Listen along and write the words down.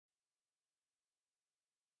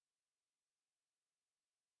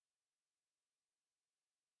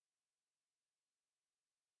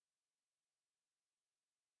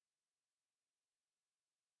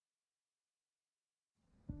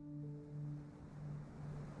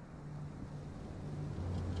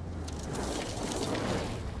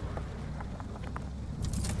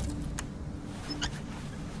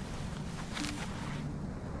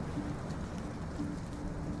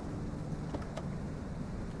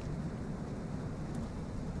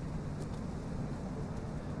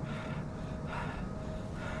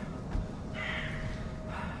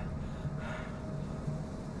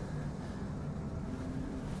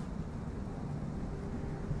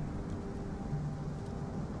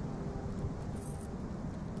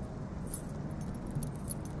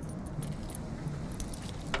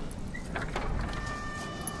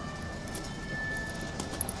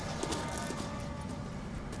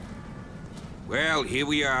Well, here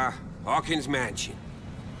we are. Hawkins Mansion.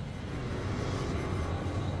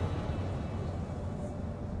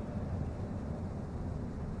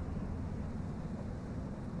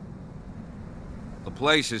 The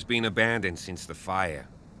place has been abandoned since the fire.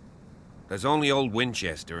 There's only old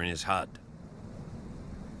Winchester in his hut.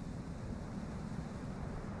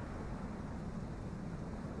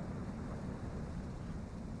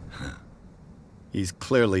 He's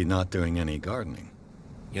clearly not doing any gardening.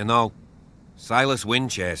 You know, Silas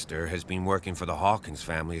Winchester has been working for the Hawkins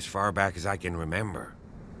family as far back as I can remember.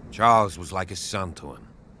 Charles was like a son to him.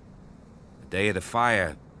 The day of the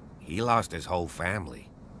fire, he lost his whole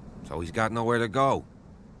family, so he's got nowhere to go.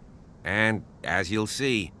 And, as you'll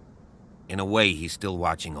see, in a way he's still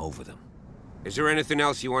watching over them. Is there anything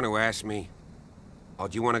else you want to ask me? Or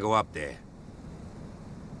do you want to go up there?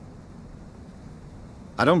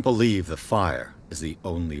 I don't believe the fire is the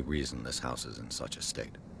only reason this house is in such a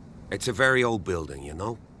state. It's a very old building, you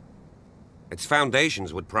know? Its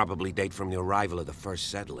foundations would probably date from the arrival of the first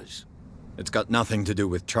settlers. It's got nothing to do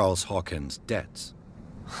with Charles Hawkins' debts.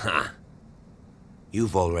 Ha!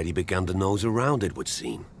 You've already begun to nose around, it would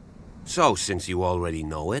seem. So, since you already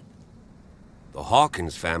know it, the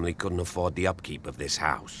Hawkins family couldn't afford the upkeep of this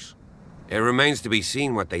house. It remains to be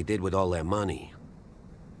seen what they did with all their money.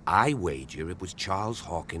 I wager it was Charles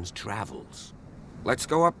Hawkins' travels. Let's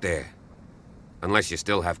go up there. Unless you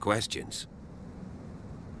still have questions.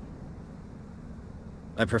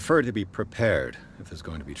 I prefer to be prepared if there's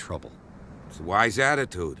going to be trouble. It's a wise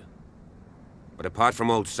attitude. But apart from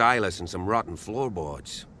old Silas and some rotten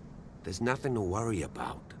floorboards, there's nothing to worry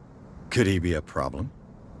about. Could he be a problem?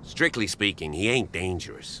 Strictly speaking, he ain't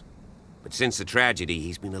dangerous. But since the tragedy,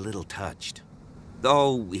 he's been a little touched.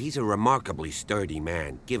 Though, he's a remarkably sturdy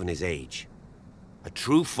man, given his age. A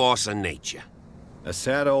true force of nature. A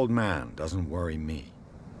sad old man doesn't worry me.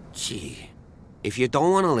 Gee, if you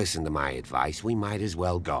don't want to listen to my advice, we might as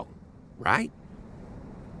well go, right?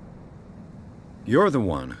 You're the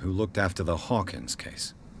one who looked after the Hawkins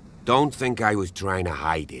case. Don't think I was trying to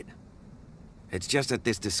hide it. It's just that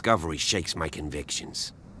this discovery shakes my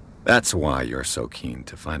convictions. That's why you're so keen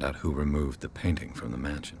to find out who removed the painting from the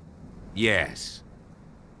mansion. Yes.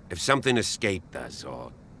 If something escaped us,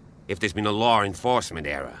 or if there's been a law enforcement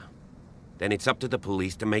error, then it's up to the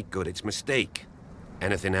police to make good its mistake.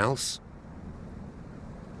 Anything else?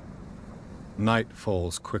 Night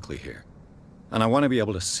falls quickly here, and I want to be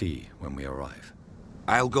able to see when we arrive.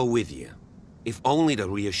 I'll go with you, if only to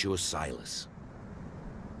reassure Silas.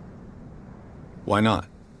 Why not?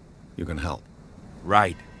 You can help.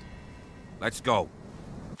 Right. Let's go.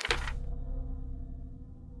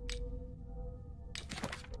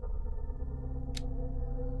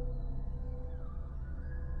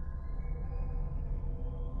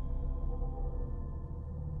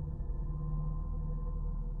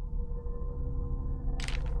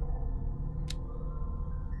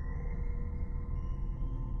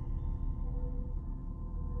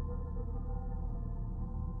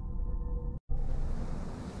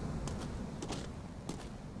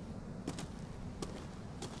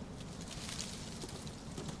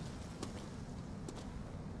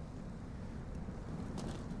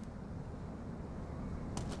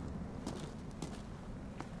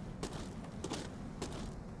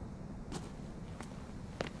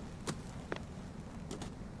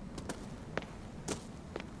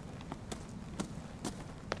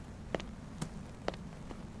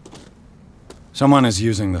 Someone is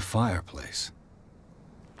using the fireplace.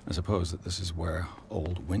 I suppose that this is where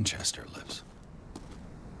old Winchester lives.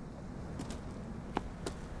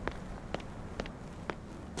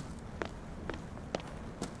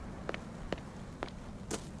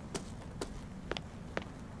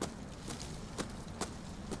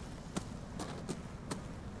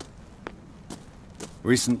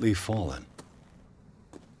 Recently fallen.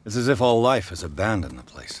 It's as if all life has abandoned the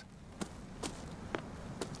place.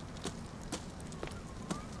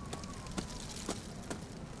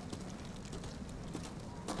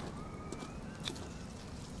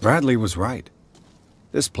 Bradley was right.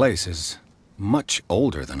 This place is much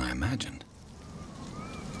older than I imagined.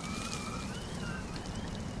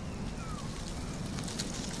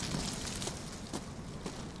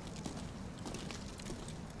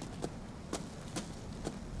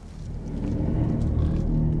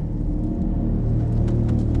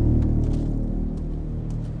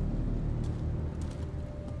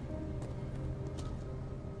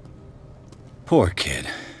 Poor kid.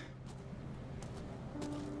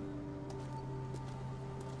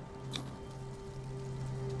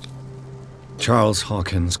 Charles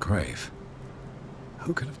Hawkins' grave.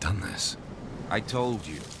 Who could have done this? I told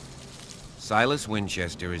you. Silas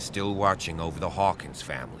Winchester is still watching over the Hawkins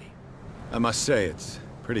family. I must say, it's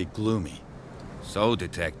pretty gloomy. So,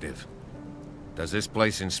 Detective, does this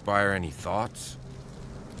place inspire any thoughts?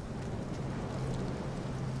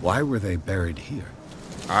 Why were they buried here?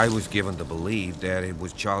 I was given to believe that it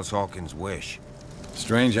was Charles Hawkins' wish.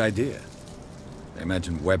 Strange idea. I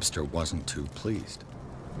imagine Webster wasn't too pleased.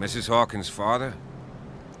 Mrs. Hawkins' father?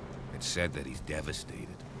 It's said that he's devastated.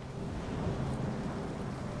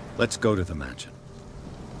 Let's go to the mansion.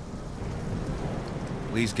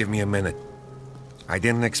 Please give me a minute. I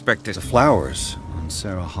didn't expect this. The flowers on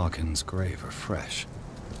Sarah Hawkins' grave are fresh.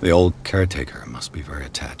 The old caretaker must be very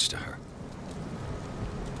attached to her.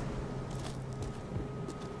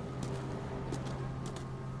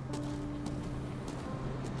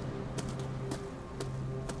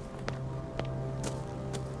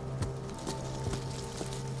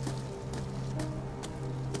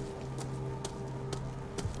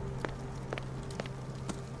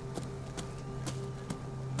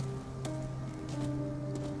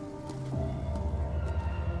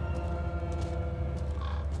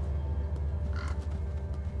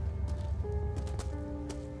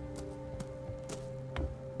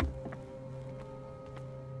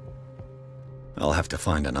 I'll have to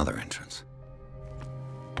find another entrance.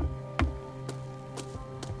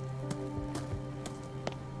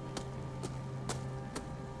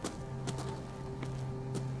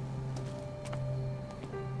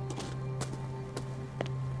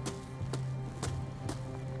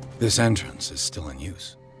 This entrance is still in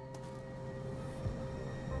use.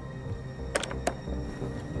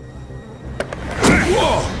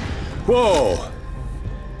 Whoa! Whoa!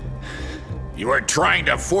 You are trying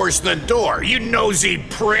to force the door, you nosy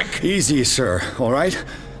prick! Easy, sir, all right?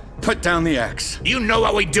 Put down the axe. You know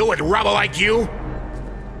what we do with rubble like you?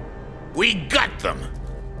 We gut them.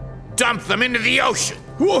 Dump them into the ocean.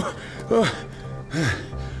 Whoa!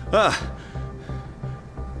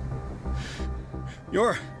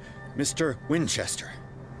 You're Mr. Winchester.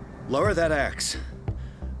 Lower that axe.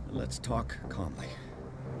 Let's talk calmly.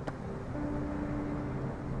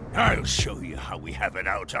 I'll show you how we have it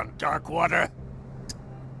out on Darkwater.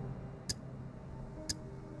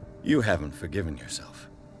 You haven't forgiven yourself.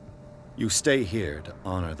 You stay here to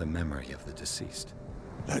honor the memory of the deceased.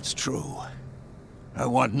 That's true. I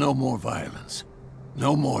want no more violence.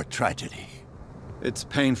 No more tragedy. It's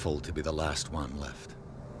painful to be the last one left.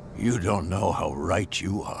 You don't know how right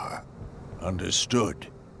you are. Understood.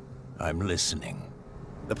 I'm listening.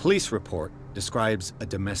 The police report describes a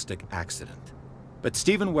domestic accident. But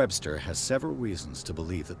Stephen Webster has several reasons to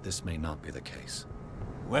believe that this may not be the case.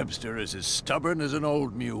 Webster is as stubborn as an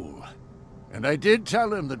old mule. And I did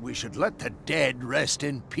tell him that we should let the dead rest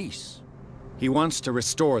in peace. He wants to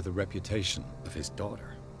restore the reputation of his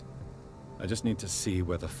daughter. I just need to see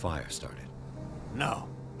where the fire started. No,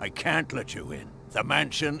 I can't let you in. The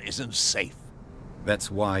mansion isn't safe.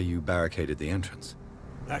 That's why you barricaded the entrance.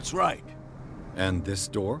 That's right. And this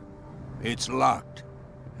door? It's locked.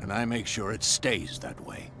 And I make sure it stays that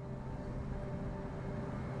way.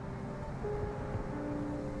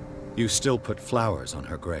 You still put flowers on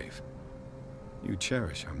her grave. You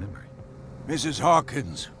cherish her memory. Mrs.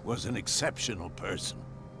 Hawkins was an exceptional person.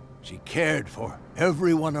 She cared for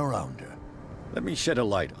everyone around her. Let me shed a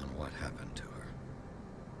light on what happened to her.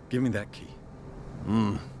 Give me that key.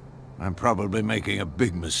 I'm probably making a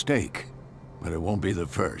big mistake, but it won't be the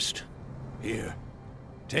first. Here.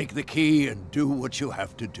 Take the key and do what you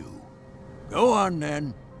have to do. Go on,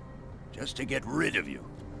 then. Just to get rid of you.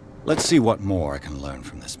 Let's see what more I can learn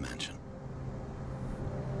from this mansion.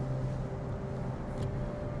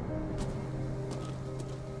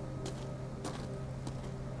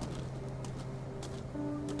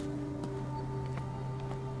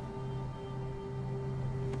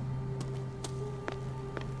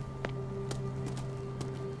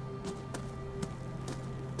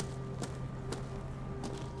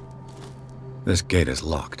 This gate is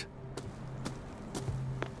locked.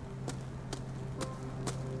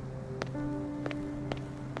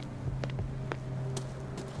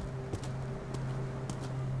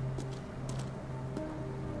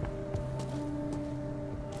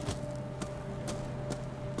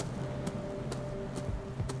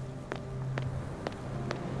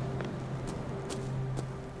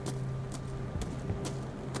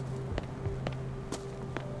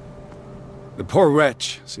 The poor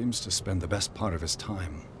wretch seems to spend the best part of his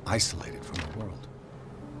time isolated from the world.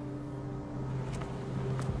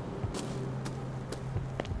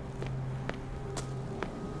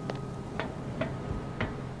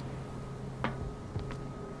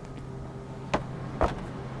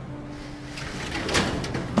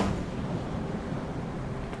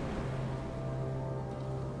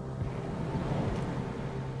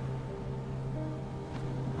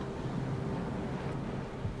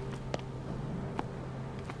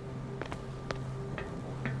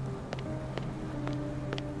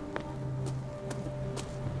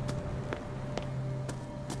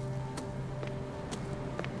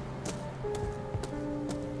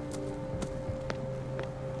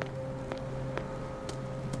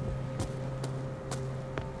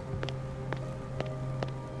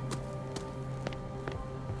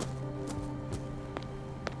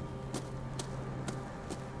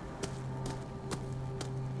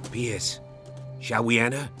 Pierce, shall we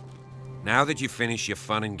enter? Now that you've finished your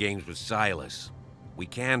fun and games with Silas, we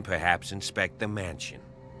can perhaps inspect the mansion.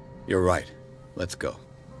 You're right. Let's go.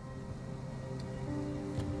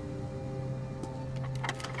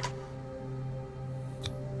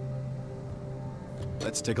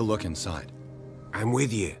 Let's take a look inside. I'm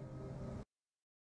with you.